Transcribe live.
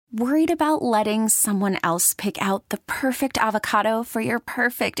Worried about letting someone else pick out the perfect avocado for your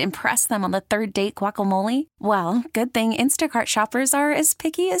perfect impress them on the third date guacamole? Well, good thing Instacart shoppers are as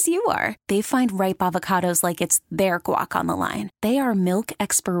picky as you are. They find ripe avocados like it's their guac on the line. They are milk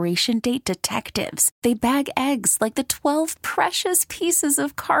expiration date detectives. They bag eggs like the 12 precious pieces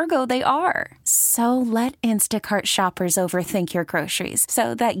of cargo they are. So let Instacart shoppers overthink your groceries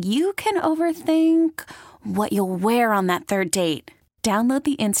so that you can overthink what you'll wear on that third date. Download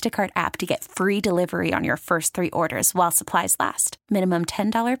the Instacart app to get free delivery on your first 3 orders while supplies last. Minimum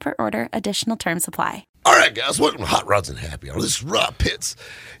 $10 per order. Additional terms apply. All right, guys, welcome to Hot Rods and Happy Hour. This is Rob Pitts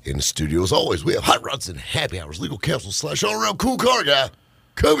in the studio. As always, we have Hot Rods and Happy Hours legal counsel / all-around cool car guy,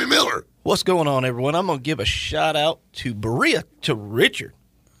 Kobe Miller. What's going on, everyone? I'm going to give a shout-out to Richard.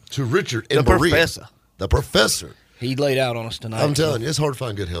 To Richard and the Berea. professor. The professor. He laid out on us tonight. I'm telling you, it's hard to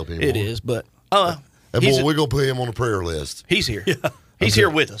find good help anymore. It is, but... And boy, we're going to put him on the prayer list. He's here. Yeah. He's here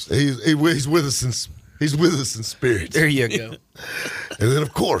with us. He's with us in spirit. There you go. And then,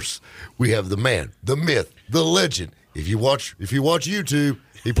 of course, we have the man, the myth, the legend. If you watch YouTube,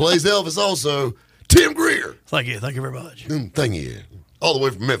 he plays Elvis also, Tim Greer. Thank you very much. Thank you. All the way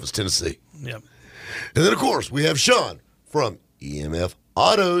from Memphis, Tennessee. Yep. And then, of course, we have Sean from EMF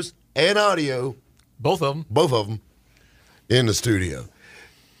Autos and Audio. Both of them. In the studio.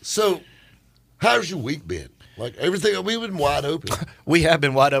 So, how's your week been? Like everything, we've been wide open. We have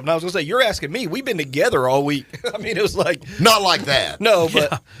been wide open. I was going to say, you're asking me. We've been together all week. I mean, it was like... Not like that. No,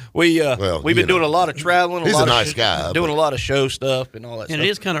 but we've been doing a lot of traveling. He's a nice guy. Doing a lot of show stuff and all that stuff. And it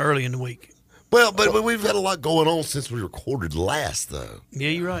is kind of early in the week. Well, but we've had a lot going on since we recorded last, though. Yeah,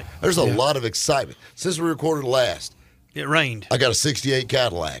 you're right. There's a lot of excitement. Since we recorded last. It rained. I got a 68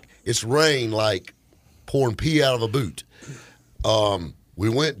 Cadillac. It's rained like pouring pee out of a boot. We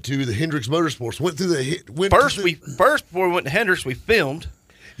went to the Hendricks Motorsports. First, before we went to Hendricks, we filmed.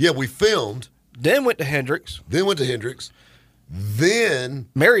 Yeah, we filmed. Then went to Hendricks. Then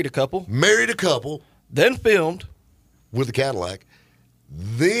married a couple. Then filmed with the Cadillac.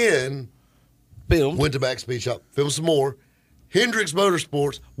 Then filmed. Went to Back Speed Shop. Filmed some more. Hendricks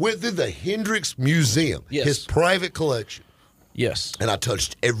Motorsports. Went through the Hendricks Museum. Yes. His private collection. Yes. And I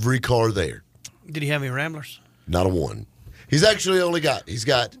touched every car there. Did he have any Ramblers? Not a one. He's got 2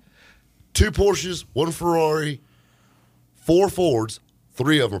 Porsches, 1 Ferrari, 4 Fords,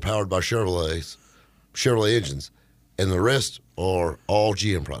 3 of them are powered by Chevrolet engines, and the rest are all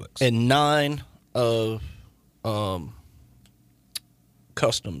GM products. And 9 of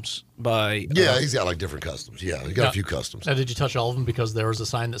customs by... Yeah, he's got like different customs. Yeah, he got a few customs. Now, did you touch all of them because there was a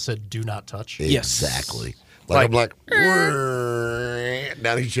sign that said "Do not touch"? Exactly. I'm like,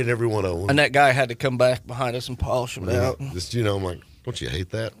 down each and every one of them. And that guy had to come back behind us and polish them out. I'm like, don't you hate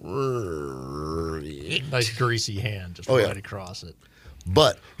that? Nice greasy hand just right across it.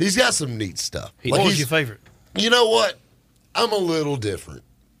 But he's got some neat stuff. What was your favorite? You know what? I'm a little different.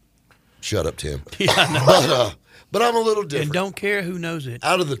 Shut up, Tim. Yeah, I know. But I'm a little different. And don't care who knows it.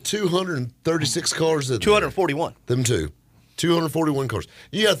 Out of the 236 cars that 241. Them two. 241 cars.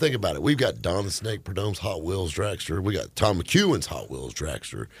 You got to think about it. We've got Don the Snake Perdome's Hot Wheels dragster. We got Tom McEwen's Hot Wheels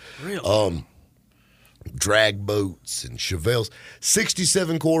dragster. Really? Drag boats and Chevelles.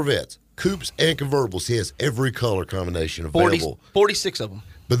 67 Corvettes, coupes and convertibles. He has every color combination available. 46 of them.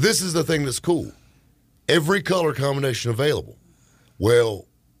 But this is the thing that's cool. Every color combination available. Well,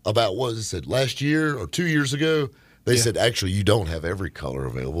 about what it said last year or 2 years ago, they said actually you don't have every color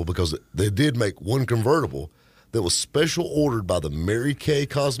available because they did make one convertible that was special ordered by the Mary Kay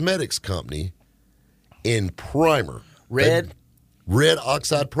Cosmetics Company in primer. Red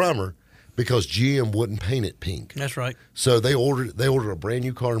oxide primer because GM wouldn't paint it pink. That's right. So they ordered a brand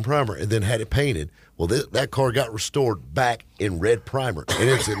new car in primer and then had it painted. Well, that car got restored back in red primer, and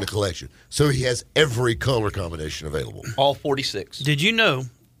it's in the collection. So he has every color combination available. All 46. Did you know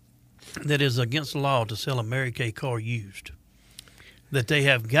that it's against the law to sell a Mary Kay car used? That they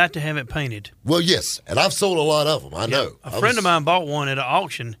have got to have it painted. Well, yes, and I've sold a lot of them. I know. A friend of mine bought one at an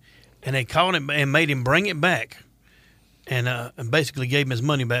auction, and they called him and made him bring it back, and basically gave him his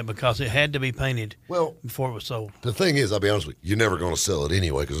money back because it had to be painted before it was sold. The thing is, I'll be honest with you, you're never going to sell it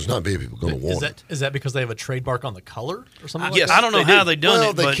anyway because there's not many people going to want it. Is that because they have a trademark on the color or something Yes, like that? I don't know how they done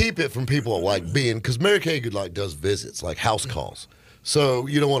it. Well, they keep it from people because Mary Kay does visits, like house calls. So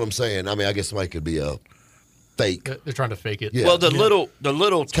you know what I'm saying? I mean, I guess somebody could be a fake. They're trying to fake it. Yeah. Well, the little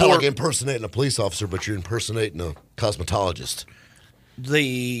it's kind of like impersonating a police officer, but you're impersonating a cosmetologist.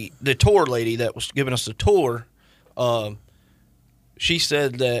 The tour lady that was giving us the tour, she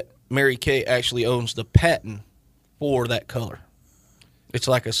said that Mary Kay actually owns the patent for that color. It's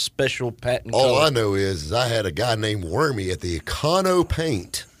like a special patent color. All I know is I had a guy named Wormy at the Econo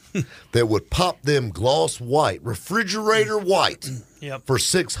Paint that would pop them gloss white, refrigerator white, Yep. for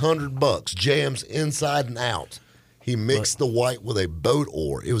 $600. Jams inside and out. He mixed the white with a boat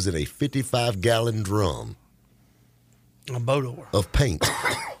oar. It was in a 55-gallon drum A boat oar. of paint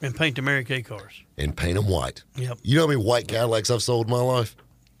And paint the Mary Kay cars. and paint them white. Yep. You know how many white Cadillacs I've sold in my life?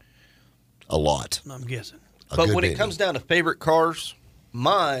 A lot. I'm guessing. A But good when many. it comes down to favorite cars,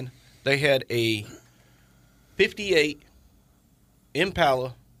 mine, they had a 58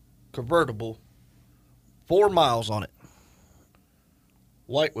 Impala convertible, 4 miles on it.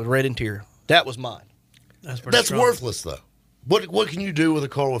 White with red interior. That was mine. That's strong. worthless, though. What can you do with a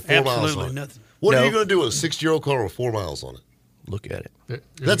car with 4 miles on Absolutely it? nothing. What are No. you going to do with a 60-year-old car with 4 miles on it? Look at it.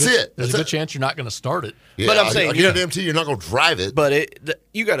 That's it. There's That's a good it. chance you're not going to start it. Yeah, But I'm saying, I guarantee you're not going to drive it. But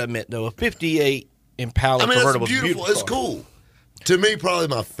you got to admit, though, a 58 Impala I mean, convertible it's is a beautiful. beautiful It's car. cool. To me, probably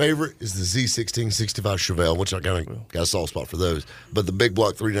my favorite is the Z16 65 Chevelle, which I kind of got a soft spot for those. But the big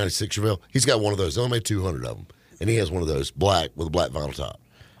block 396 Chevelle, he's got one of those. They only made 200 of them. And he has one of those black with a black vinyl top.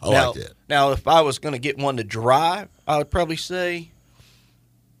 I like that. Now, if I was going to get one to drive, I would probably say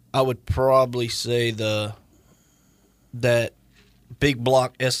that big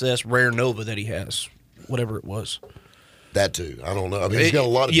block SS Rare Nova that he has, whatever it was. That too. I don't know. I mean, he's got a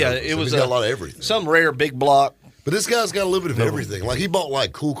lot of Yeah, Novas. it was He's got a lot of everything. Some rare big block. But this guy's got a little bit of everything. Like, he bought,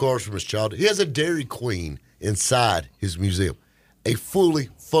 like, cool cars from his childhood. He has a Dairy Queen inside his museum, a fully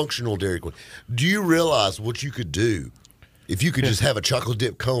functional Dairy Queen. Do you realize what you could do if you could just have a chocolate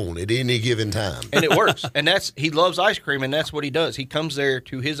dip cone at any given time? And it works. And he loves ice cream, and that's what he does. He comes there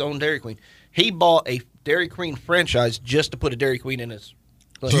to his own Dairy Queen. He bought a Dairy Queen franchise just to put a Dairy Queen in his.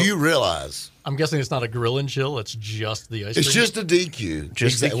 Do you realize? I'm guessing it's not a grill and chill. It's just the ice It's cream. just a DQ.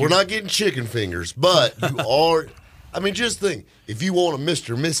 Just DQ. We're not getting chicken fingers, but you are. I mean, just think, if you want a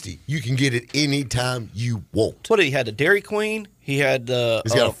Mr. Misty, you can get it anytime you want. What did he had? A Dairy Queen. He had the.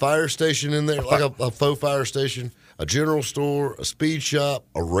 He's got a fire station in there, like a faux fire station, a general store, a speed shop,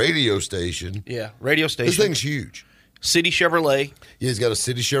 a radio station. Radio This station. thing's huge. City Chevrolet Yeah, he's got a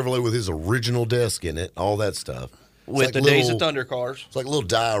City Chevrolet with his original desk in it, all that stuff. It's with like the little- Days of Thunder cars. It's like a little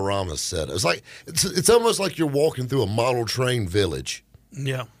diorama set. It's almost like you're walking through a model train village.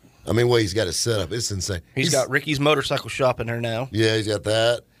 Yeah. I mean, way he's got it set up, it's insane. He's got Ricky's motorcycle shop in there now. Yeah, he's got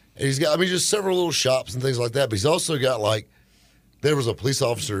that. And he's got, I mean, just several little shops and things like that. But he's also got, like, there was a police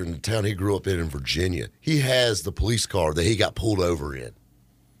officer in the town he grew up in Virginia. He has the police car that he got pulled over in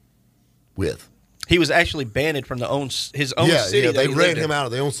with. He was actually banned from his own city. Yeah, that they he ran lived him in. out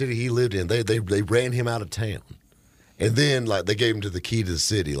of the own city he lived in. They ran him out of town. And then, like, they gave him the key to the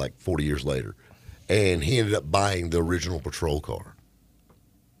city, like, 40 years later. And he ended up buying the original patrol car.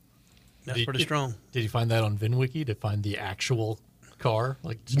 That's pretty strong. Did you find that on VinWiki to find the actual car?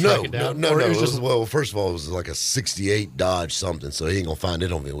 Like, to No, track it down? no. Or It it was was just well, first of all, it was like a 68 Dodge something, so he ain't going to find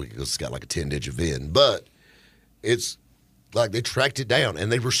it on VIN because it's got like a 10-digit VIN. But it's like they tracked it down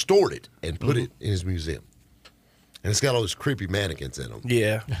and they restored it and put it in his museum. And it's got all those creepy mannequins in them.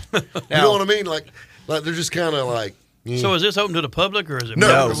 Yeah. You know what I mean? Like they're just kind of like. So is this open to the public or is it?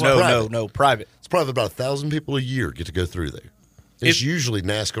 No, No, private. It's probably about 1,000 people a year get to go through there. It's usually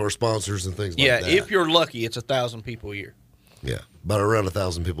NASCAR sponsors and things like Yeah, that. if you're lucky, it's 1,000 people a year. Yeah, about around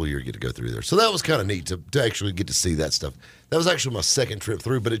 1,000 people a year get to go through there. So that was kind of neat to actually get to see that stuff. That was actually my second trip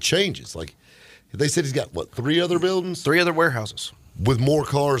through, but it changes. Like they said, he's got, 3 other buildings? 3 other warehouses. With more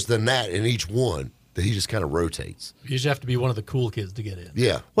cars than that in each one that he just kind of rotates. you just have to be one of the cool kids to get in.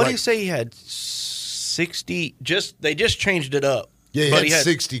 Yeah. What like, do you say he had? 60. They just changed it up. Yeah, But he had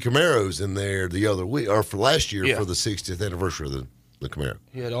 60 Camaros in there the other week, or for last year Yeah. for the 60th anniversary of the Camaro.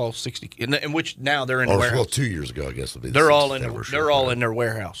 He had all 60, in which now they're in the Or, warehouse. well, 2 years ago, I guess would be the They're all 60th in. anniversary They're of all the in their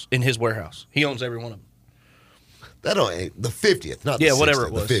warehouse, in his warehouse. He owns every one of them. That ain't the 50th, not the Yeah, 60th, whatever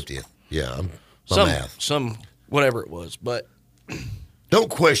it was. The 50th. Yeah, my math. Some whatever it was, but Don't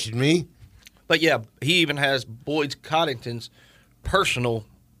question me. yeah, he even has Boyd Coddington's personal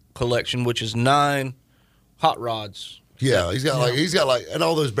collection, which is 9 hot rods. Yeah, he's got like and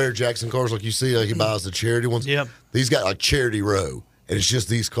all those Bear Jackson cars like you see, like he buys the charity ones. Yep. He's got like charity row, and it's just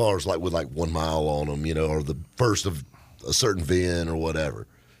these cars like with like 1 mile on them, or the first of a certain VIN or whatever.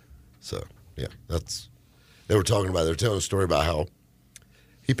 So yeah, they were telling a story about how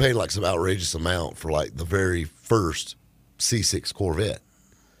he paid like some outrageous amount for like the very first C6 Corvette,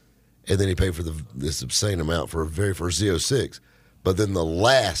 and then he paid for this obscene amount for a very first Z06. But then the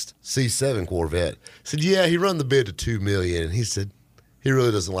last C7 Corvette said, yeah, he run the bid to $2 million. And he said he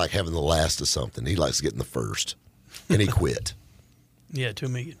really doesn't like having the last of something. He likes getting the first. And he quit. Yeah,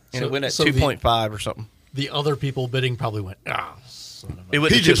 $2 million. And it went at so 2.5 or something. The other people bidding probably went, It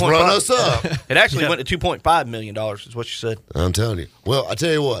went He to just 2.5. run us up. It actually went to $2.5 million, is what you said. I'm telling you. Well, I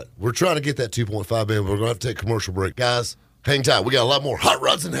tell you what, we're trying to get that 2.5 million. We're going to have to take a commercial break. Guys, hang tight. We got a lot more Hot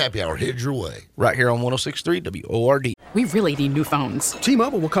Rods and Happy Hour headed your way. Right here on 106.3 WORD. We really need new phones.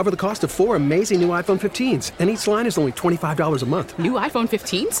 T-Mobile will cover the cost of 4 amazing new iPhone 15s, and each line is only $25 a month. New iPhone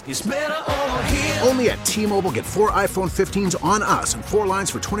 15s? Only at T-Mobile, get 4 iPhone 15s on us and 4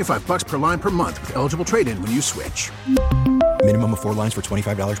 lines for $25 per line per month with eligible trade-in when you switch. Minimum of 4 lines for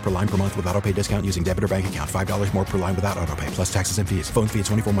 $25 per line per month with autopay discount using debit or bank account. $5 more per line without autopay, plus taxes and fees. Phone fee at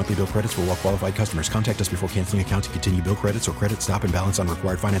 24 monthly bill credits for well-qualified customers. Contact us before canceling account to continue bill credits or credit stop and balance on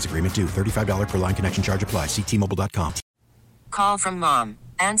required finance agreement due. $35 per line connection charge applies. See T-Mobile.com. Call from mom.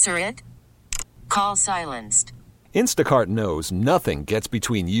 Answer it. Call silenced. Instacart knows nothing gets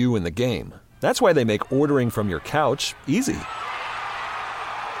between you and the game. That's why they make ordering from your couch easy.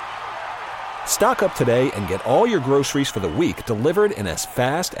 Stock up today and get all your groceries for the week delivered in as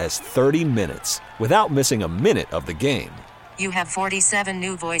fast as 30 minutes without missing a minute of the game. You have 47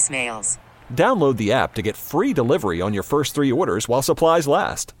 new voicemails. Download the app to get free delivery on your first 3 orders while supplies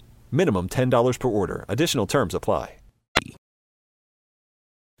last. Minimum $10 per order. Additional terms apply.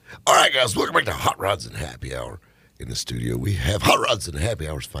 All right, guys, welcome back to Hot Rods and Happy Hour. In the studio, we have Hot Rods and Happy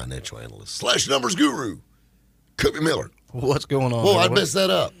Hour's financial analyst / numbers guru, Kobe Miller. What's going on? Well, I messed that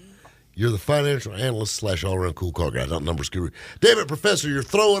up. You're the financial analyst / all-around cool car guy, not numbers guru. Damn it, Professor, you're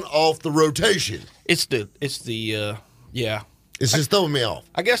throwing off the rotation. It's the yeah. It's just throwing me off.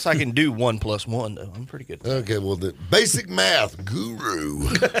 I guess I can do 1 + 1 though. I'm pretty good. Okay, well, the basic math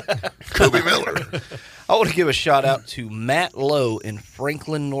guru, Kobe Miller. I want to give a shout out to Matt Lowe in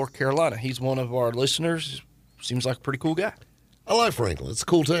Franklin, North Carolina. He's one of our listeners. Seems like a pretty cool guy. I like Franklin. It's a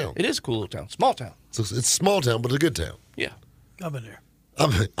cool town. It is a cool little town. Small town. It's a small town, but it's a good town. Yeah. I've been there.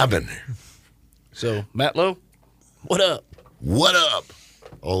 I've been there. So, Matt Lowe, what up? What up?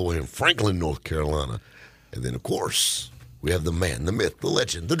 All the way in Franklin, North Carolina. And then, of course, we have the man, the myth, the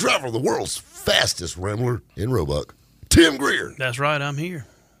legend, the driver of the world's fastest Rambler in Roebuck, Tim Greer. That's right. I'm here.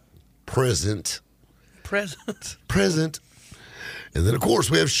 Present. Present. And then, of course,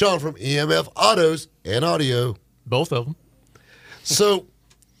 we have Sean from EMF Autos and Audio. both of them. So,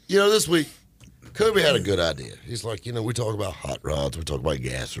 this week, Kobe had a good idea. He's like, we talk about hot rods, we talk about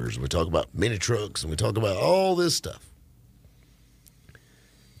gassers, we talk about mini trucks, and we talk about all this stuff.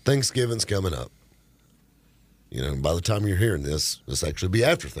 Thanksgiving's coming up. By the time you're hearing this actually be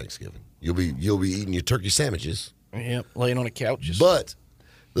after Thanksgiving. You'll be eating your turkey sandwiches. Yep, laying on a couch. But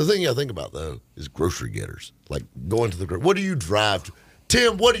the thing I think about, though, is grocery getters. Like going to the what do you drive to?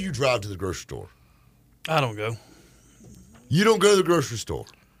 Tim, what do you drive to the grocery store? I don't go. You don't go to the grocery store?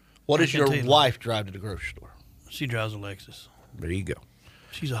 What does your wife drive to the grocery store? She drives a Lexus. There you go.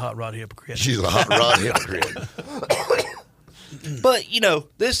 She's a hot rod hypocrite. She's a hot rod hypocrite. But,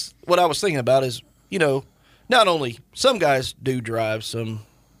 this, what I was thinking about is, not only some guys do drive some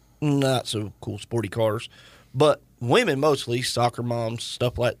not so cool sporty cars, but women mostly, soccer moms,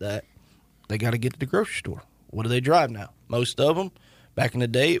 stuff like that, they got to get to the grocery store. What do they drive now? Most of them, back in the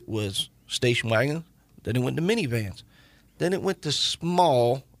day, it was station wagons. Then it went to minivans. Then it went to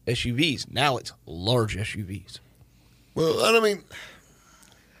small SUVs. Now it's large SUVs. Well,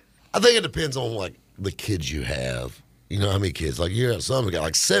 I think it depends on, the kids you have. You know how many kids? You have some who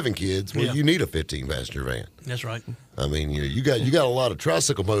got 7 kids. Well, you need a 15-passenger van. That's right. You got a lot of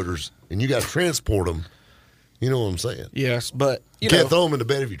tricycle motors, and you got to transport them. You know what I'm saying? Yes, but you can't throw them in the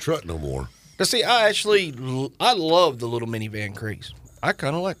bed of your truck no more. Now, see, I love the little minivan craze. I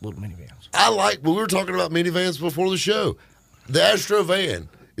kind of like little minivans. We were talking about minivans before the show. The Astro van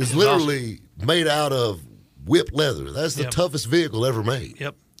is literally made out of whipped leather. That's the toughest vehicle ever made.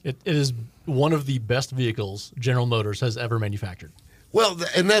 Yep. It is one of the best vehicles General Motors has ever manufactured. Well,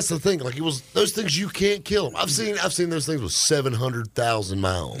 and that's the thing. It was those things you can't kill them. I've seen those things with 700,000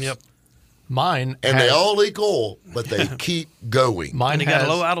 miles. Yep. They all leak oil, but they keep going. They got a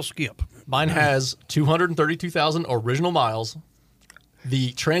low idle skip. Mine has 232,000 original miles.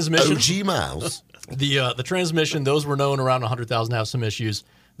 The transmission, OG miles. The transmission, those were known around 100,000 have some issues.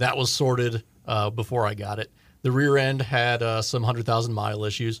 That was sorted before I got it. The rear end had some 100,000 mile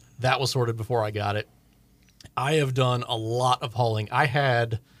issues. That was sorted before I got it. I have done a lot of hauling. I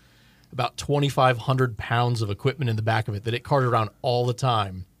had about 2,500 pounds of equipment in the back of it that it carted around all the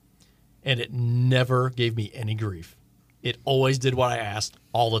time, and it never gave me any grief. It always did what I asked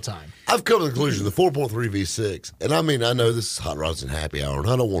all the time. I've come to the conclusion, the 4.3 V6, and I know this is Hot Rods and Happy Hour, and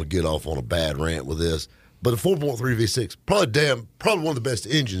I don't want to get off on a bad rant with this, but the 4.3 V6, probably one of the best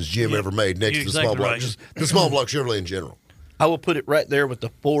engines Jim ever made next to the small block, just the small block Chevrolet in general. I will put it right there with the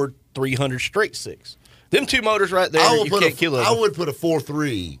Ford 300 straight six. Them two motors right there, you can't kill them. I would put a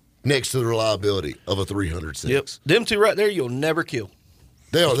 4.3 next to the reliability of a 306. Yep. Them two right there, you'll never kill.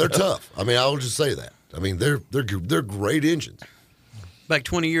 They are. They're tough. I mean, I'll just say that. I mean, they're great engines. Back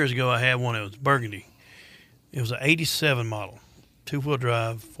 20 years ago, I had one. It was Burgundy. It was an 87 model, 2-wheel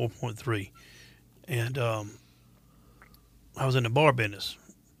drive, 4.3. And I was in the bar business.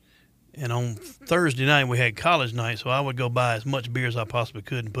 And on Thursday night, we had college night, so I would go buy as much beer as I possibly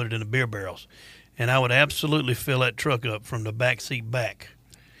could and put it in the beer barrels. And I would absolutely fill that truck up from the back seat back.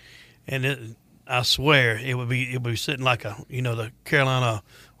 And I swear it would be sitting like the Carolina,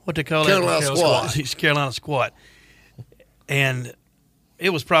 what they call Carolina it? squat. Carolina squat. And it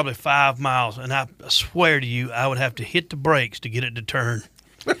was probably 5 miles, and I swear to you, I would have to hit the brakes to get it to turn.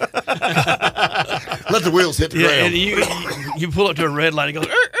 Let the wheels hit the ground. And you pull up to a red light, it goes,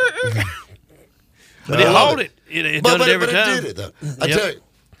 but it hauled it. It done it every time. It did it, though. I tell you.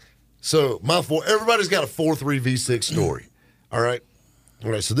 So everybody's got a 4.3 V6 story. All right?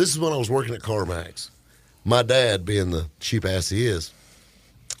 So this is when I was working at CarMax. My dad, being the cheap ass he is,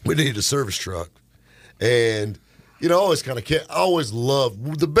 we needed a service truck. And, I always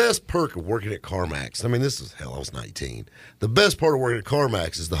loved the best perk of working at CarMax. I mean, I was 19. The best part of working at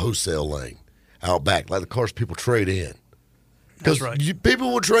CarMax is the wholesale lane out back, like the cars people trade in. Because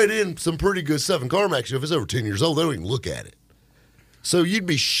people will trade in some pretty good stuff in CarMax. If it's over 10 years old, they don't even look at it. So you'd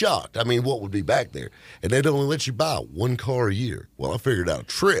be shocked. I mean, what would be back there? And they'd only let you buy one car a year. Well, I figured out a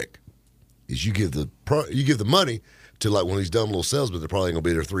trick is you give the money to like one of these dumb little salesmen that probably ain't going to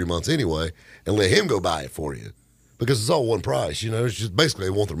be there 3 months anyway and let him go buy it for you because it's all one price. It's just basically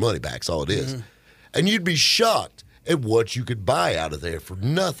they want their money back. That's all it is. Mm-hmm. And you'd be shocked at what you could buy out of there for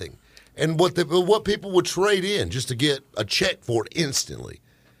nothing and what people would trade in just to get a check for it instantly.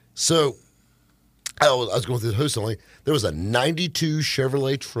 So I was going through the wholesale lane. There was a 92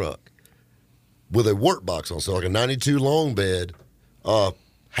 Chevrolet truck with a workbox on, so like a 92 long bed,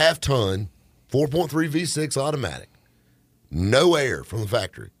 half-ton, 4.3 V6 automatic. No air from the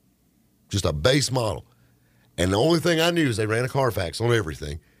factory. Just a base model. And the only thing I knew is they ran a Carfax on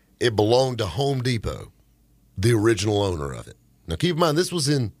everything. It belonged to Home Depot, the original owner of it. Now, keep in mind, this was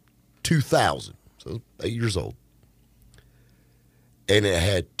in 2000, so 8 years old. And it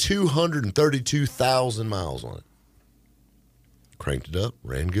had 232,000 miles on it. Cranked it up,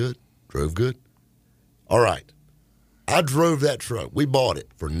 ran good, drove good. All right. I drove that truck. We bought it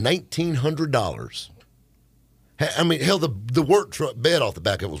for $1,900. I mean, hell, the work truck bed off the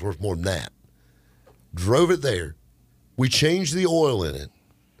back of it was worth more than that. Drove it there. We changed the oil in it.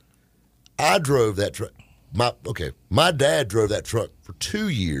 I drove that truck. My dad drove that truck for 2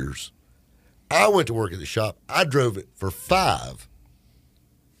 years. I went to work at the shop. I drove it for 5.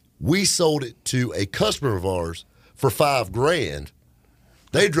 We sold it to a customer of ours for $5,000.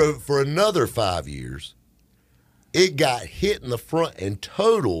 They drove it for another 5 years. It got hit in the front and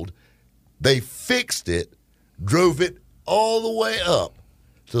totaled. They fixed it, drove it all the way up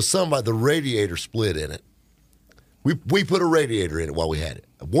till the radiator split in it. We put a radiator in it while we had it,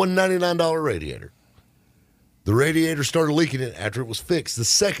 a $199 radiator. The radiator started leaking it after it was fixed the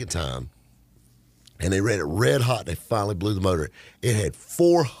second time. And they ran it red hot, and they finally blew the motor. It had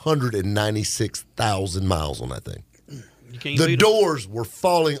 496,000 miles on that thing. The doors were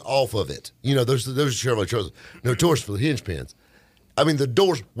falling off of it. Those Chevrolet trucks, notorious for the hinge pins. I mean, the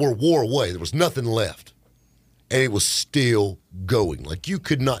doors were wore away. There was nothing left. And it was still going. Like, you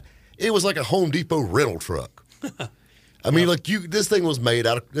could not. It was like a Home Depot rental truck. I mean, this thing was made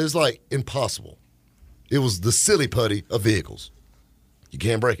out of, it was like impossible. It was the silly putty of vehicles. You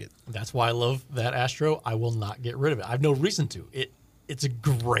can't break it. That's why I love that Astro. I will not get rid of it. I have no reason to. It's a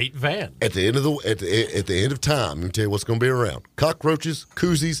great van. At the end of time, let me tell you what's going to be around: cockroaches,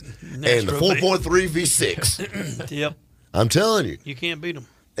 koozies, and the 4.3 V6. Yep. I'm telling you, you can't beat them.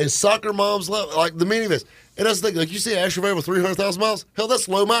 And soccer moms love like the minivans. And that's the thing. Like you see, Astro van with 300,000 miles. Hell, that's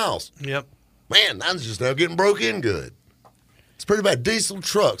low miles. Yep. Man, mine's just now getting broke in good. It's pretty bad. Diesel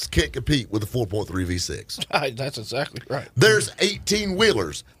trucks can't compete with a 4.3 V6. That's exactly right. There's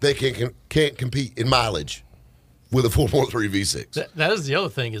 18-wheelers that can't compete in mileage with a 4.3 V6. That is the other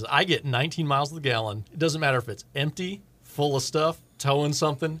thing is I get 19 miles to the gallon. It doesn't matter if it's empty, full of stuff, towing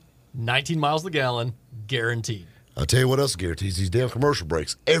something, 19 miles to the gallon, guaranteed. I'll tell you what else guarantees these damn commercial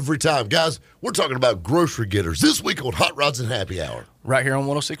breaks every time. Guys, we're talking about grocery getters this week on Hot Rods and Happy Hour. Right here on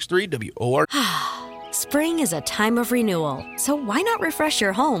 106.3 WOR. Spring is a time of renewal, so why not refresh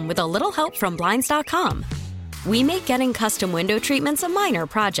your home with a little help from Blinds.com? We make getting custom window treatments a minor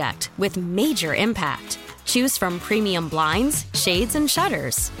project with major impact. Choose from premium blinds, shades, and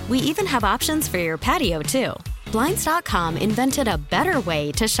shutters. We even have options for your patio, too. Blinds.com invented a better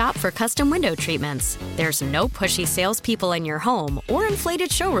way to shop for custom window treatments. There's no pushy salespeople in your home or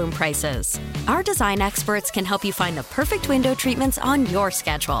inflated showroom prices. Our design experts can help you find the perfect window treatments on your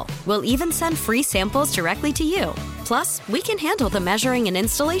schedule. We'll even send free samples directly to you. Plus, we can handle the measuring and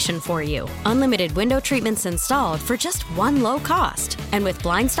installation for you. Unlimited window treatments installed for just one low cost. And with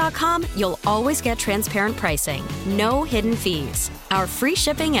Blinds.com, you'll always get transparent pricing. No hidden fees. Our free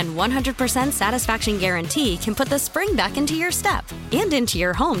shipping and 100% satisfaction guarantee can put the spring back into your step and into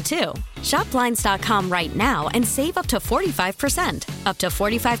your home, too. Shop Blinds.com right now and save up to 45%. Up to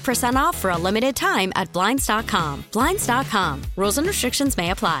 45% off for a limited time at Blinds.com. Blinds.com. Rules and restrictions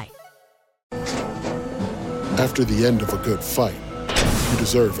may apply. After the end of a good fight, you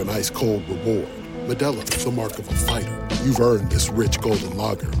deserve an ice-cold reward. Modelo is the mark of a fighter. You've earned this rich golden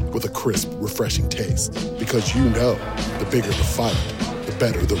lager with a crisp, refreshing taste. Because you know, the bigger the fight, the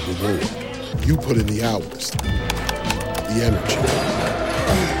better the reward. You put in the hours, the energy,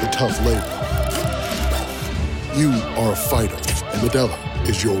 the tough labor. You are a fighter, and Modelo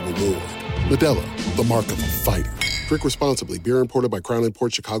is your reward. Modelo, the mark of a fighter. Drink responsibly. Beer imported by Crown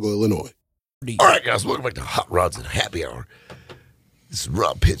Imports, Chicago, Illinois. All right, guys, welcome back to Hot Rods and Happy Hour. This is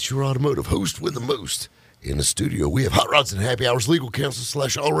Rob Pitts, your automotive host with the most. In the studio, we have Hot Rods and Happy Hour's legal counsel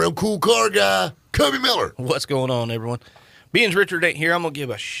 / all-around cool car guy, Cubby Miller. What's going on, everyone? Being Richard ain't here, I'm going to give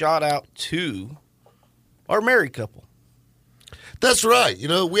a shout-out to our married couple. That's right. You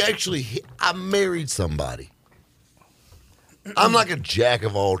know, I married somebody. I'm like a jack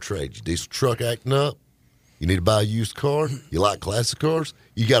of all trades. Your diesel truck acting up. You need to buy a used car. You like classic cars.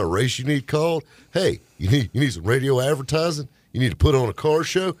 You got a race you need called. Hey, you need some radio advertising. You need to put on a car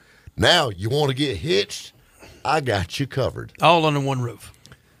show. Now you want to get hitched. I got you covered. All under one roof.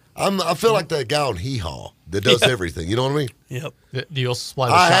 I feel like that guy on Hee Haw that does everything. You know what I mean? Yep. Do you also supply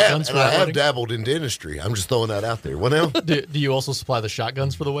the shotguns for the wedding? I have dabbled in dentistry. I'm just throwing that out there. What now? Do you also supply the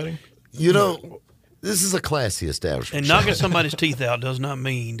shotguns for the wedding? You know, this is a classy establishment. And knocking somebody's teeth out does not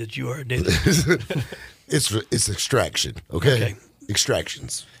mean that you are a dentist. It's extraction, okay?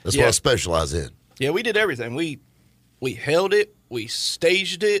 Extractions. That's what I specialize in. Yeah, we did everything. We held it, we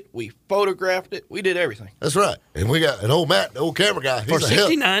staged it, we photographed it, we did everything. That's right. And we got an old Matt, the old camera guy. For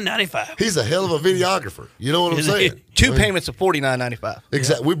 $69.95. He's a hell of a videographer. You know what I'm saying? Two payments of $49.95.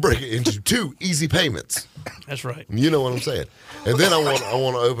 Exactly. We break it into 2 easy payments. That's right. You know what I'm saying? And then I want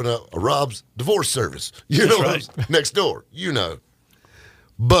to open up a Rob's divorce service. You know, next door. You know.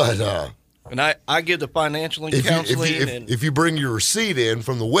 But and I give the financial and counseling. If you bring your receipt in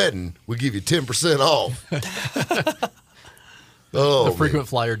from the wedding, we give you 10% off. The frequent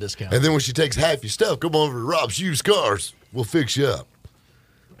flyer discount. And then when she takes half your stuff, come over to Rob's Used Cars. We'll fix you up.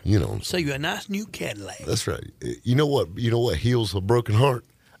 You know. So you a nice new Cadillac. That's right. You know what? You know what heals a broken heart?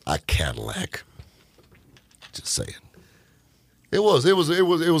 A Cadillac. Just saying. It was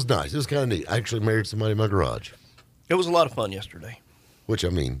nice. It was kind of neat. I actually married somebody in my garage. It was a lot of fun yesterday. Which, I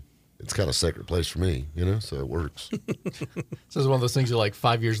mean, it's kind of a sacred place for me, you know, so it works. So it's one of those things you're like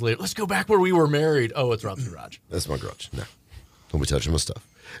 5 years later, let's go back where we were married. Oh, it's Rob's garage. That's my garage. No. Don't be touching my stuff.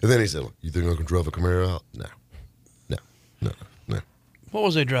 And then he said, you think I can drive a Camaro out? No. What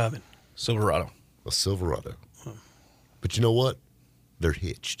was they driving? Silverado. A Silverado. Huh. But you know what? They're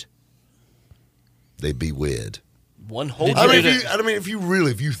hitched. They be wed. One whole. I mean, if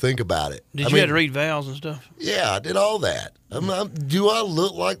you think about it. Did you have to read vows and stuff? Yeah, I did all that. Do I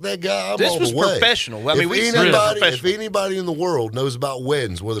look like that guy? This was professional. I mean, if anybody in the world knows about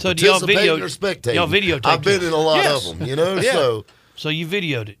weddings, whether participating or spectating, y'all videotaped I've been in a lot of them. You know, so you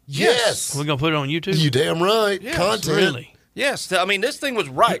videoed it. Yes. We're gonna put it on YouTube. You damn right. Yes. Content. Really? Yes. I mean, this thing was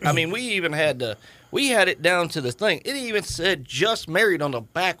right. I mean, we even had we had it down to the thing. It even said "just married" on the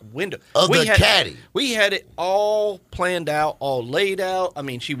back window of the caddy. We had it all planned out, all laid out. I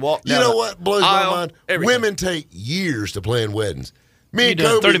mean, she walked down. You know what blows my mind? Everything. Women take years to plan weddings. Me and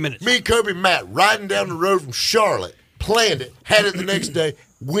 30 minutes. Me and Kobe and Matt riding down the road from Charlotte, planned it, had it the next day,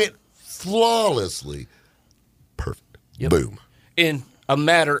 went flawlessly. Perfect. Yep. Boom. In a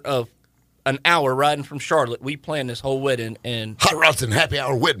matter of an hour riding from Charlotte, we planned this whole wedding and Hot Rods and Happy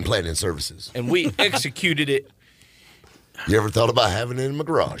Hour wedding planning services. And we executed it. You ever thought about having it in my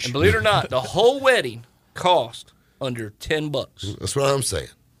garage? And believe it or not, the whole wedding cost under $10. That's what I'm saying.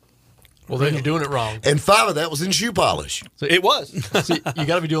 Well, then you're doing it wrong. And 5 of that was in shoe polish. So it was. So you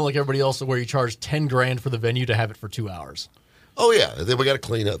got to be doing like everybody else, where you charge $10,000 for the venue to have it for 2 hours. Oh yeah, and then we got a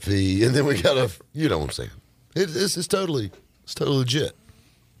cleanup fee, and then we got you know what I'm saying. It's totally legit.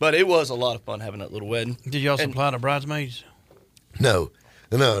 But it was a lot of fun having that little wedding. Did y'all supply the bridesmaids? No.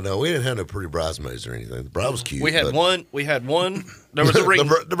 No, we didn't have no pretty bridesmaids or anything. The bride was cute. We had one. There was a ring.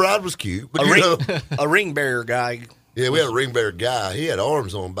 The bride was cute. But a ring bearer guy. Yeah, we had a ring bearer guy. He had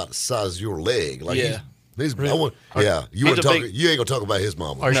arms on about the size of your leg. Like yeah. You ain't gonna talk about his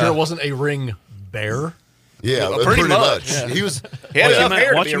mama. Are you sure it wasn't a ring bear? Yeah, well, pretty much. Yeah. He was. He had enough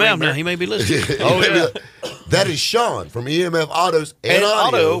hair to Watch be him a out ring now. bearer. He may be listening. That is Sean from EMF Autos and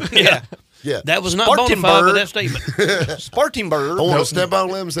Audio. Yeah. Yeah. That was not bona fide with that statement. Spartanburg. I want to step out on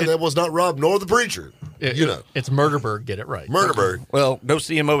a limb and say that was not Rob nor the preacher. It's Murderbird. Get it right. Murderbird. Well, go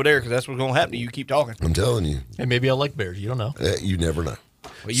see him over there because that's what's going to happen to you. Keep talking. I'm telling you. And maybe I like bears. You don't know. You never know.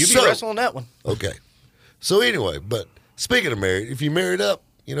 Well, you be wrestling that one. Okay. So anyway, but speaking of married, if you married up,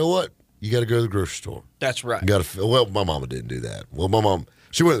 you know what? You got to go to the grocery store. That's right. You got to. Well, my mama didn't do that. Well, my mom,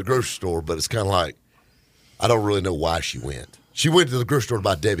 she went to the grocery store, but it's kind of like I don't really know why she went. She went to the grocery store to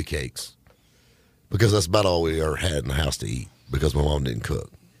buy Debbie cakes because that's about all we ever had in the house to eat because my mom didn't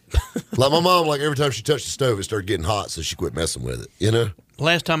cook. Like my mom, like every time she touched the stove, it started getting hot, so she quit messing with it. You know.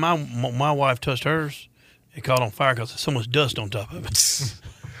 Last time my wife touched hers, it caught on fire because so much dust on top of it.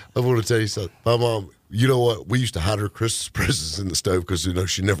 I want to tell you something. My mom, you know what? We used to hide her Christmas presents in the stove because,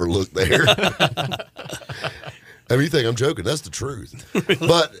 she never looked there. I mean, you think I'm joking. That's the truth. Really?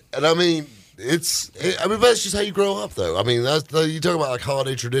 But that's just how you grow up, though. I mean, you talk about, like,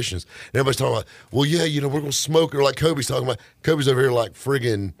 holiday traditions. And everybody's talking about, well, yeah, we're going to smoke. Or like Kobe's talking about, Kobe's over here like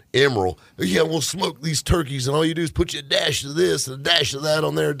friggin' Emerald. Yeah, we'll smoke these turkeys, and all you do is put you a dash of this, and a dash of that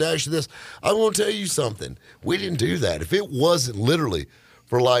on there, a dash of this. I'm going to tell you something. We didn't do that. If it wasn't literally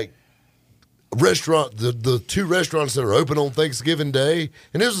for, like, the two restaurants that are open on Thanksgiving Day,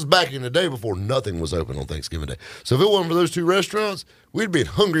 and this was back in the day before nothing was open on Thanksgiving Day. So if it wasn't for those two restaurants, we'd be at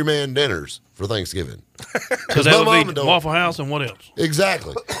Hungry Man dinners for Thanksgiving. Because that would be Waffle House and what else?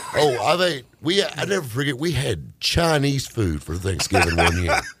 Exactly. I never forget, we had Chinese food for Thanksgiving one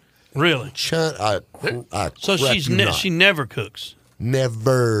year. Really? So she never cooks?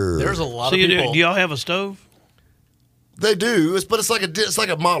 Never. There's a lot of people. Do y'all have a stove? They do, but it's like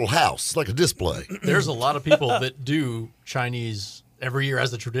a model house. It's like a display. There's a lot of people that do Chinese every year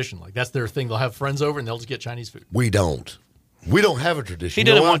as a tradition. Like that's their thing. They'll have friends over and they'll just get Chinese food. We don't. We don't have a tradition. He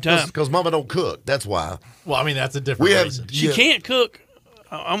did it one time because Mama don't cook. That's why. Well, I mean that's a different reason. She can't cook.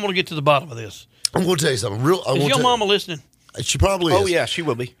 I'm going to get to the bottom of this. I'm going to tell you something. Is your mama listening? She probably is. Oh yeah, she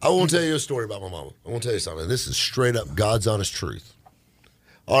will be. I want to tell you a story about my mama. I want to tell you something. This is straight up God's honest truth.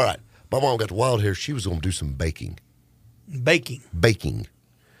 All right, my mom got the wild hair. She was going to do some baking. Baking.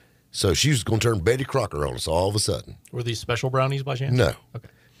 So she was going to turn Betty Crocker on us all of a sudden. Were these special brownies by chance? No. Okay.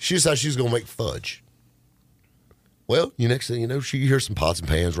 She decided she was going to make fudge. Well, next thing you know, she hears some pots and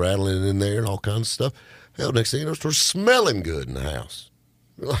pans rattling in there and all kinds of stuff. Hell, next thing you know, it starts smelling good in the house.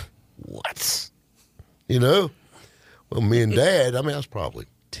 You're like, what? Well, me and Dad, I was probably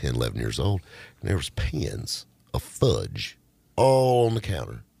 10, 11 years old, and there was pans of fudge all on the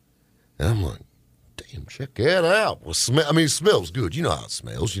counter. And I'm like, damn, check that out. Well, it smells good. You know how it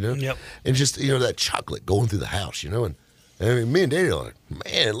smells, Yep. And just, that chocolate going through the house, and me and Daddy are like,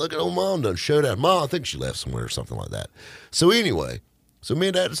 man, look at old Mom done showed out. Mom, I think she left somewhere or something like that. So anyway, me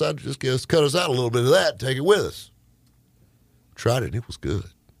and Dad decided to just cut us out a little bit of that and take it with us. Tried it, and it was good.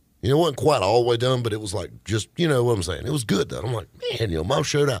 It wasn't quite all the way done, but it was like just, what I'm saying. It was good, though. I'm like, man, Mom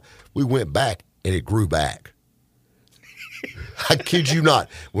showed out. We went back, and it grew back. I kid you not.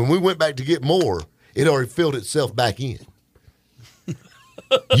 When we went back to get more, it already filled itself back in.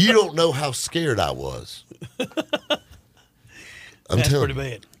 You don't know how scared I was. That's pretty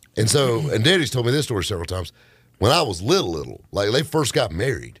bad. And Daddy's told me this story several times. When I was little, like they first got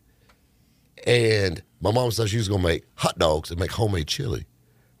married, and my mom said she was going to make hot dogs and make homemade chili.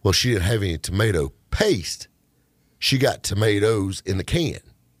 Well, she didn't have any tomato paste. She got tomatoes in the can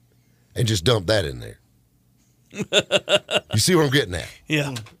and just dumped that in there. You see what I'm getting at?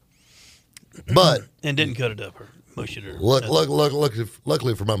 Yeah. But and didn't cut it up or mush it or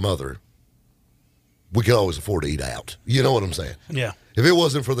luckily for my mother, we could always afford to eat out. You know what I'm saying? Yeah. If it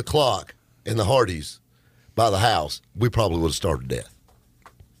wasn't for the clock and the Hardys by the house, we probably would have starved to death.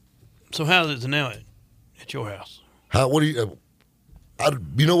 So how is it now at your house? What do you?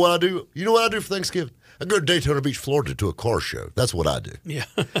 You know what I do? You know what I do for Thanksgiving? I go to Daytona Beach, Florida to a car show. That's what I do. Yeah.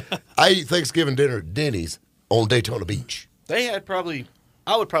 I eat Thanksgiving dinner at Denny's on Daytona Beach. They had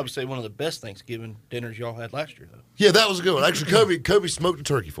I would probably say one of the best Thanksgiving dinners y'all had last year, though. Yeah, that was a good one. Actually, Kobe smoked a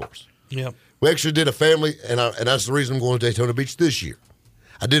turkey for us. Yeah. We actually did a family, and that's the reason I'm going to Daytona Beach this year.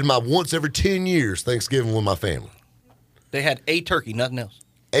 I did my once every 10 years Thanksgiving with my family. They had a turkey, nothing else.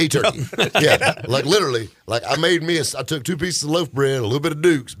 A turkey. Yeah, like literally. Like I took 2 pieces of loaf bread, a little bit of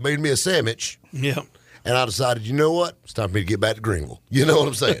Duke's, made me a sandwich. Yeah. And I decided, you know what? It's time for me to get back to Greenville. You know what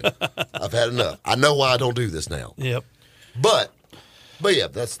I'm saying? I've had enough. I know why I don't do this now. Yep. But yeah,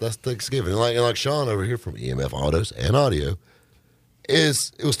 that's Thanksgiving. And like Sean over here from EMF Autos and Audio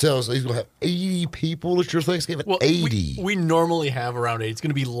it was telling us he's going to have 80 people at your Thanksgiving. Well, 80. We normally have around 80. It's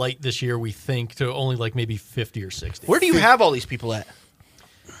going to be light this year, we think, to only like maybe 50 or 60. Where do you have all these people at?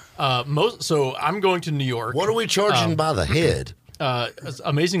 So I'm going to New York. What are we charging by the head?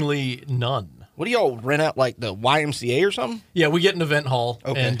 Amazingly, none. What do y'all rent out, like the YMCA or something? Yeah, we get an event hall.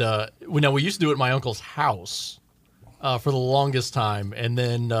 Okay. And we used to do it at my uncle's house for the longest time. And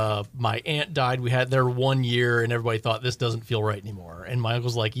then my aunt died. We had there 1 year, and everybody thought this doesn't feel right anymore. And my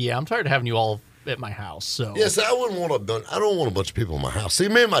uncle's like, yeah, I'm tired of having you all at my house. So yes, I don't want a bunch of people in my house. See,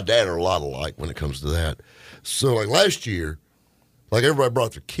 me and my dad are a lot alike when it comes to that. So like last year, like everybody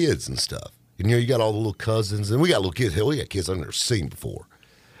brought their kids and stuff. And you got all the little cousins, and we got little kids. Hell, we got kids I've never seen before.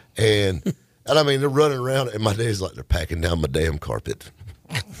 And I mean, they're running around, and my dad's like, they're packing down my damn carpet.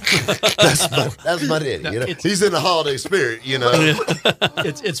 that's my daddy. You know? He's in the holiday spirit, you know.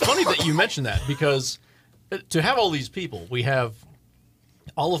 It's funny that you mentioned that, because to have all these people, we have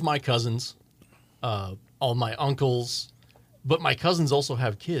all of my cousins, all my uncles, but my cousins also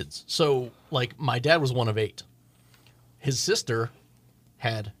have kids. So, like, my dad was one of 8. His sister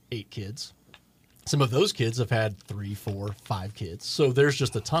had 8 kids. Some of those kids have had 3, 4, 5 kids. So there's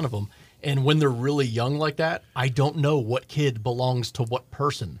just a ton of them. And when they're really young like that, I don't know what kid belongs to what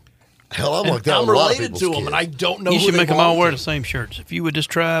person. Hell, I'm like that. I'm with a lot of related to people's them, and I don't know. You who should they make them all belong wear to. the same shirts. If you would this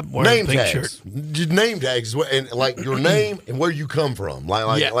tribe, wear Name a pink tags. shirt. Just name tags, and like your name and where you come from,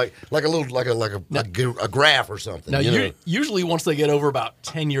 like a little a graph or something. Now, you know? usually once they get over about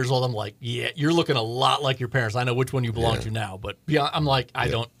 10 years old, I'm like, yeah, you're looking a lot like your parents. I know which one you belong to now, but I'm like, I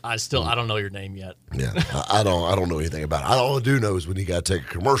don't know your name yet. Yeah, I don't know anything about it. All I do know is when you got to take a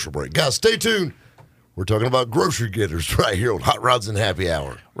commercial break. Guys, stay tuned. We're talking about grocery getters right here on Hot Rods and Happy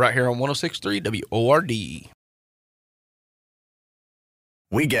Hour. Right here on 106.3 WORD.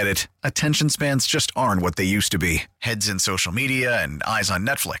 We get it. Attention spans just aren't what they used to be. Heads in social media and eyes on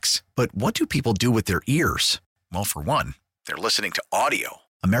Netflix. But what do people do with their ears? Well, for one, they're listening to audio.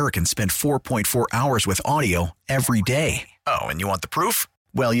 Americans spend 4.4 hours with audio every day. Oh, and you want the proof?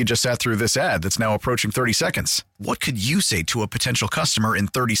 Well, you just sat through this ad that's now approaching 30 seconds. What could you say to a potential customer in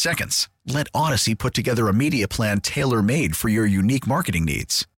 30 seconds? Let Odyssey put together a media plan tailor-made for your unique marketing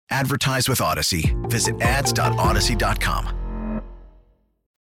needs. Advertise with Odyssey. Visit ads.odyssey.com.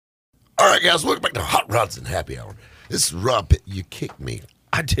 All right, guys, welcome back to Hot Rods and Happy Hour. This is Rob Pitt. You kicked me.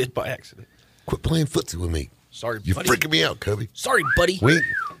 I did by accident. Quit playing footsie with me. Sorry, You're buddy. freaking me out, Cubby. Sorry, buddy.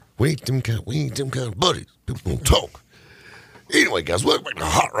 We ain't them kind of buddies. People don't talk. Anyway, guys, welcome back to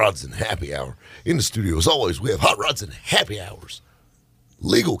Hot Rods and Happy Hour. In the studio, as always, we have Hot Rods and Happy Hours.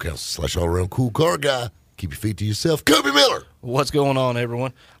 Legal counsel / all-around cool car guy. Keep your feet to yourself. Cubby Miller. What's going on,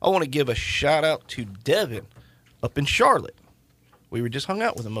 everyone? I want to give a shout-out to Devin up in Charlotte. We were just hung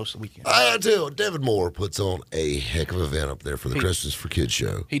out with him most of the weekend. I tell you, Devin Moore puts on a heck of an event up there for the Christmas for Kids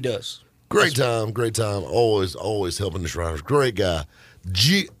show. He does. Great time. Always helping the Shriners. Great guy.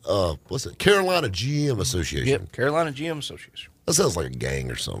 Carolina GM Association. Yep, Carolina GM Association. That sounds like a gang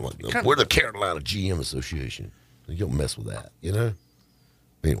or something like that. We're the Carolina GM Association. You don't mess with that, you know?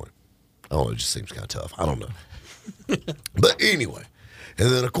 Anyway, I don't know. It just seems kind of tough. I don't know. But anyway, and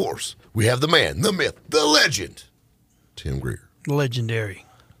then, of course, we have the man, the myth, the legend, Tim Greer. Legendary.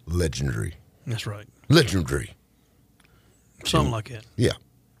 Legendary. That's right. Legendary. Something like that. Yeah.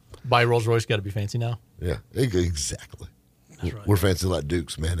 Buy Rolls Royce, got to be fancy now. Yeah, exactly. That's right. We're fancy like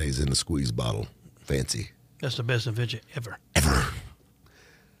Duke's mayonnaise in the squeeze bottle. Fancy. That's the best invention ever.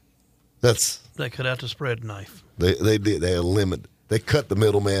 They cut out the spread knife. They did. They cut the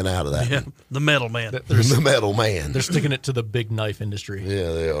middleman out of that. Yeah, the metal man. The metal man. They're sticking it to the big knife industry.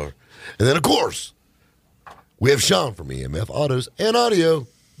 Yeah, they are. And then, of course, we have Sean from EMF Autos and Audio.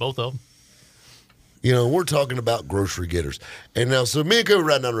 Both of them. You know, we're talking about grocery getters. And now, so me and Kobe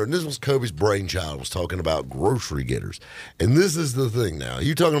riding down the road, and this was Kobe's brainchild, was talking about grocery getters. And this is the thing now.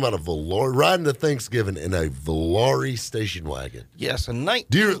 You talking about riding to Thanksgiving in a Volare station wagon. Yes,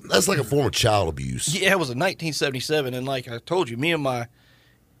 that's like a form of child abuse. Yeah, it was a 1977, and like I told you, me and my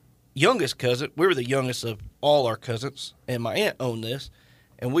youngest cousin, we were the youngest of all our cousins, and my aunt owned this,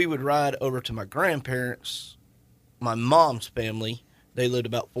 and we would ride over to my grandparents, my mom's family. They lived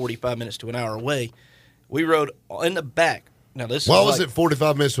about 45 minutes to an hour away. We rode in the back. Now this. Why was it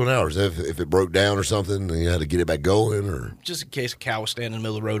 45 minutes to an hour? Is that if it broke down or something, and you had to get it back going, or just in case a cow was standing in the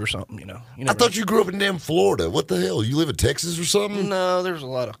middle of the road or something? You know. I thought you grew up in damn Florida. What the hell? You live in Texas or something? No, there's a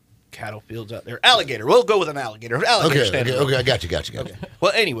lot of cattle fields out there. Alligator. We'll go with an alligator. Okay, I got you. Okay.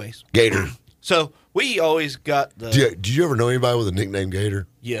 Well, anyways, gator. So we always got the. Did you ever know anybody with a nickname Gator?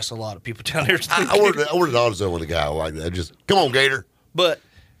 Yes, a lot of people down there. I worked at AutoZone with a guy like that. Just, come on, Gator. But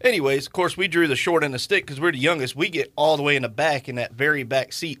anyways, of course, we drew the short end of the stick because we're the youngest. We get all the way in the back in that very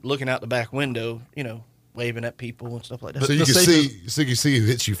back seat, looking out the back window, waving at people and stuff like that. So you can see who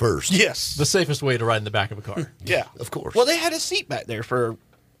hits you first. Yes. The safest way to ride in the back of a car. Yeah. Of course. Well, they had a seat back there for,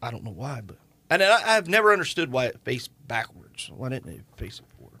 I don't know why, but. And I've never understood why it faced backwards. Why didn't they face it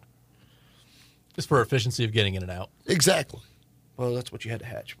forward? Just for efficiency of getting in and out. Exactly. Well, that's what you had to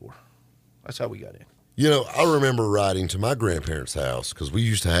hatch for. That's how we got in. I remember riding to my grandparents' house because we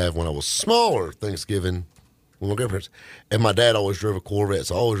used to have, when I was smaller, Thanksgiving with my grandparents. And my dad always drove a Corvette,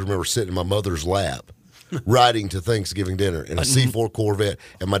 so I always remember sitting in my mother's lap riding to Thanksgiving dinner in a C4 Corvette.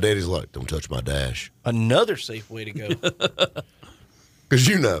 And my daddy's like, don't touch my dash. Another safe way to go.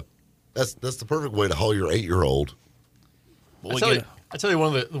 Because that's the perfect way to haul your 8-year-old. I tell you,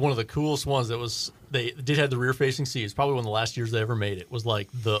 one of the coolest ones that was, they did have the rear facing seats. Probably one of the last years they ever made it was like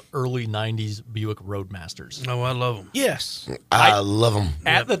the early '90s Buick Roadmasters. Oh, I love them. Yes, I love them.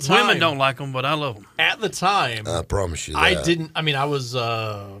 At the time, women don't like them, but I love them. At the time, I promise you that. I didn't. I mean, I was 10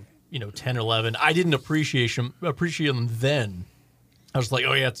 or 11. I didn't appreciate them then. I was like,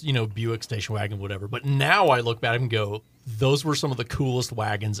 oh yeah, it's Buick station wagon, whatever. But now I look back and go, those were some of the coolest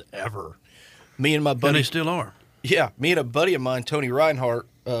wagons ever. Me and my buddy, and they still are. Yeah, me and a buddy of mine, Tony Reinhardt,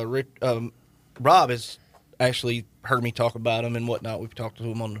 Rob has actually heard me talk about him and whatnot. We've talked to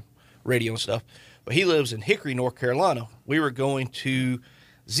him on the radio and stuff. But he lives in Hickory, North Carolina. We were going to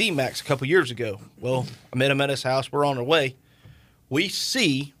Z-Max a couple years ago. Well, I met him at his house. We're on our way. We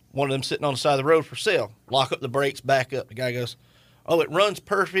see one of them sitting on the side of the road for sale. Lock up the brakes, back up. The guy goes, oh, it runs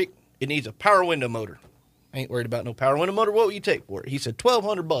perfect. It needs a power window motor. I ain't worried about no power window motor. What will you take for it? He said,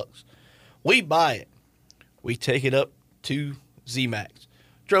 $1,200. We buy it. We take it up to Z-Max.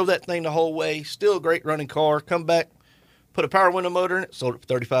 Drove that thing the whole way. Still a great running car. Come back, put a power window motor in it, sold it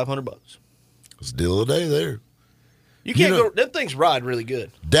for $3,500. It's deal of the day there. You can't go. Them things ride really good.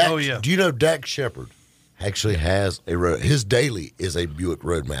 Do you know Dak Shepard actually has his daily is a Buick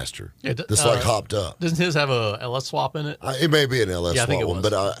Roadmaster. Yeah, that's like hopped up. Doesn't his have a LS swap in it? It may be an LS swap I think it one, was.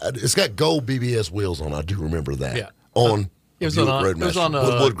 but it's got gold BBS wheels on. I do remember that. Yeah. On it was Buick on Roadmaster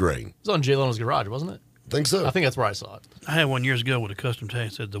with wood grain. It was on Jay Leno's garage, wasn't it? I think so. I think that's where I saw it. I had one years ago with a custom tag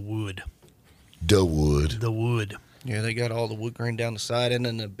that said the wood. The wood. The wood. Yeah, they got all the wood grain down the side and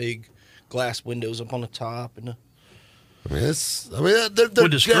then the big glass windows up on the top. And they're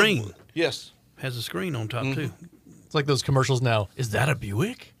with the screen. Yes. Has a screen on top, too. It's like those commercials now. Is that a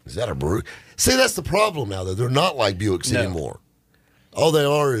Buick? Is that a Buick? See, that's the problem now, though. They're not like Buicks anymore. All they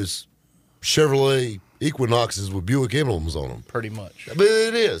are is Chevrolet Equinoxes with Buick emblems on them. Pretty much. I mean,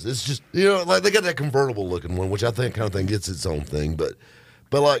 it is. It's just, like they got that convertible looking one, which I think kind of thing gets its own thing. But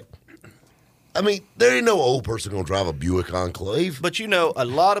like, I mean, there ain't no old person going to drive a Buick Enclave. But a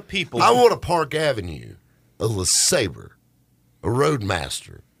lot of people. I want a Park Avenue, a LeSabre, a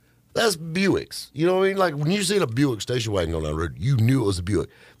Roadmaster. That's Buicks. You know what I mean? Like, when you see a Buick station wagon on that road, you knew it was a Buick.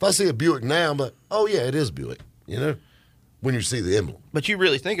 If I see a Buick now, I'm like, oh, yeah, it is Buick, when you see the emblem. But you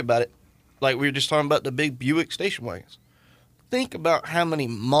really think about it. Like we were just talking about the big Buick station wagons. Think about how many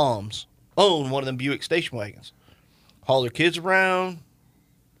moms own one of them Buick station wagons. Haul their kids around.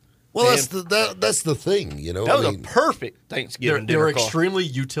 Well, that's the thing, That was a perfect Thanksgiving dinner They're car. extremely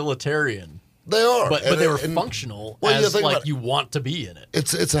utilitarian. They are. But they were functional as like you want to be in it.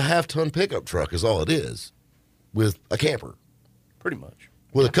 It's a half-ton pickup truck is all it is with a camper. Pretty much.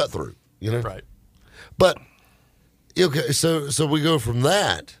 With a cut-through, Right. But, okay, so we go from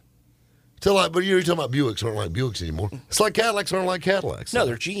that to like, but you're talking about Buicks aren't like Buicks anymore. It's like Cadillacs aren't like Cadillacs. No,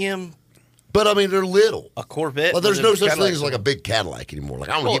 they're GM. But, I mean, they're little. A Corvette. Well, there's no such thing as like a big Cadillac anymore. Like,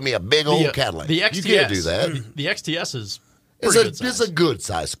 I'm going to give me a big old Cadillac. The XTS, you can't do that. The XTS is It's a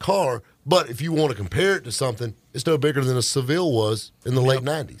good-sized car, but if you want to compare it to something, it's no bigger than a Seville was in the late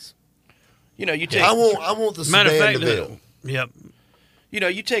 90s. You take. I want the sedan DeVille. Yep.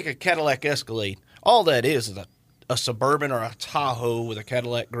 You take a Cadillac Escalade. All that is a Suburban or a Tahoe with a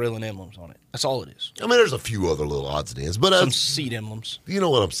Cadillac grill and emblems on it. That's all it is. I mean, there's a few other little odds and ends, but some seat emblems. You know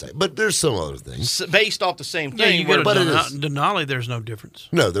what I'm saying? But there's some other things based off the same Yeah, thing. you got a Denali. There's no difference.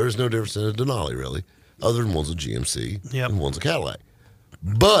 No, there's no difference in a Denali really, other than one's a GMC and one's a Cadillac.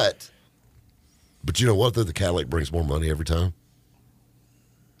 But you know what? Though the Cadillac brings more money every time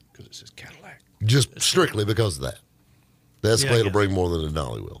because it says Cadillac. Just strictly because of that. The Escalade will bring more than a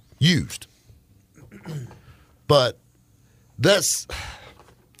Denali will. Used. But that's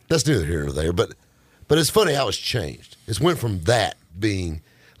neither here nor there. But it's funny how it's changed. It's went from that being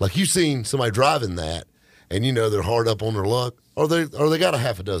like you've seen somebody driving that, and they're hard up on their luck, or they got a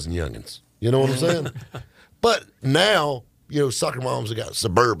half a dozen youngins You know what I'm saying? But now, soccer moms have got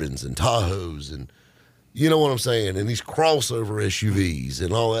Suburbans and Tahoes and, you know what I'm saying, and these crossover SUVs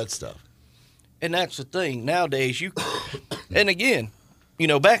and all that stuff. And that's the thing. Nowadays, and again,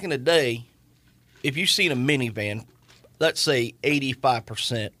 back in the day, if you seen a minivan, let's say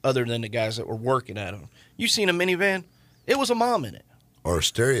 85%, other than the guys that were working at them, you seen a minivan, it was a mom in it. Or a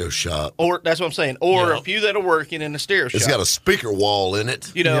stereo shop. Or that's what I'm saying. Or a few that are working in a stereo shop. It's got a speaker wall in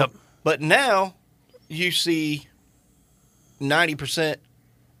it. But now you see 90%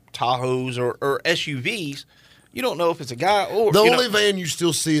 Tahoes or SUVs. You don't know if it's a guy or... The only van you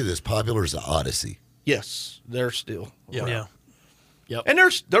still see that's popular is the Odyssey. Yes, they're still. Yeah. Yep. And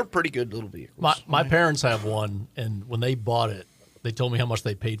they're pretty good little vehicles. My parents have one, and when they bought it, they told me how much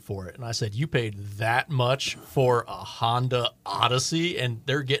they paid for it. And I said, you paid that much for a Honda Odyssey? And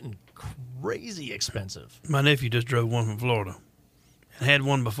they're getting crazy expensive. My nephew just drove one from Florida and had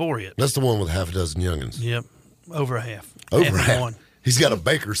one before it. That's the one with half a dozen youngins. Yep. Over a half. Over half. One. He's got a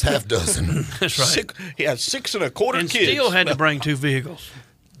Baker's half dozen. That's right. He has 6 1/4 and kids. Still had to bring 2 vehicles.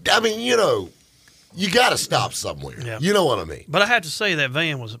 I mean, you got to stop somewhere. Yeah. You know what I mean? But I have to say that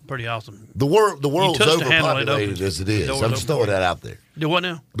van was pretty awesome. The world's overpopulated as it is. I'm just throwing that out there. Do what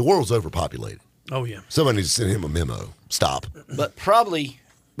now? The world's overpopulated. Oh, yeah. Somebody needs to send him a memo. Stop. But probably,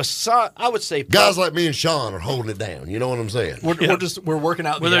 I would say... Guys like me and Sean are holding it down. You know what I'm saying? We're working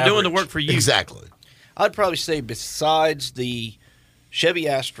out they're doing the work for you. Exactly. I'd probably say besides the Chevy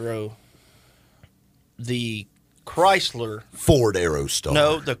Astro, the Chrysler... Ford Aerostar.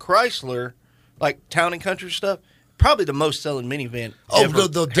 No, the Chrysler... like Town and Country stuff, probably the most selling minivan ever.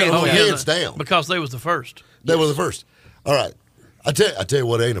 Hands down. Because they was the first. They were the first. All right. I tell you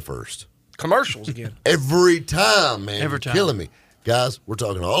what ain't a first. Commercials again. Every time, man. Every time. You're killing me. Guys, we're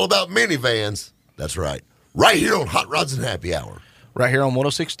talking all about minivans. That's right. Right here on Hot Rods and Happy Hour. Right here on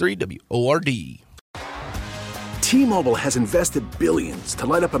 106.3 WORD. T-Mobile has invested billions to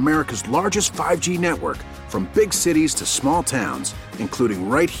light up America's largest 5G network, from big cities to small towns, including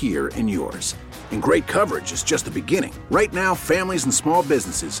right here in yours. And great coverage is just the beginning. Right now, families and small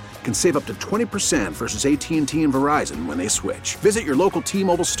businesses can save up to 20% versus AT&T and Verizon when they switch. Visit your local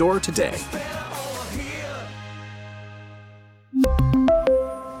T-Mobile store today.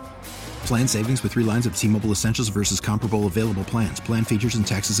 Plan savings with 3 lines of T-Mobile Essentials versus comparable available plans. Plan features and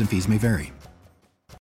taxes and fees may vary.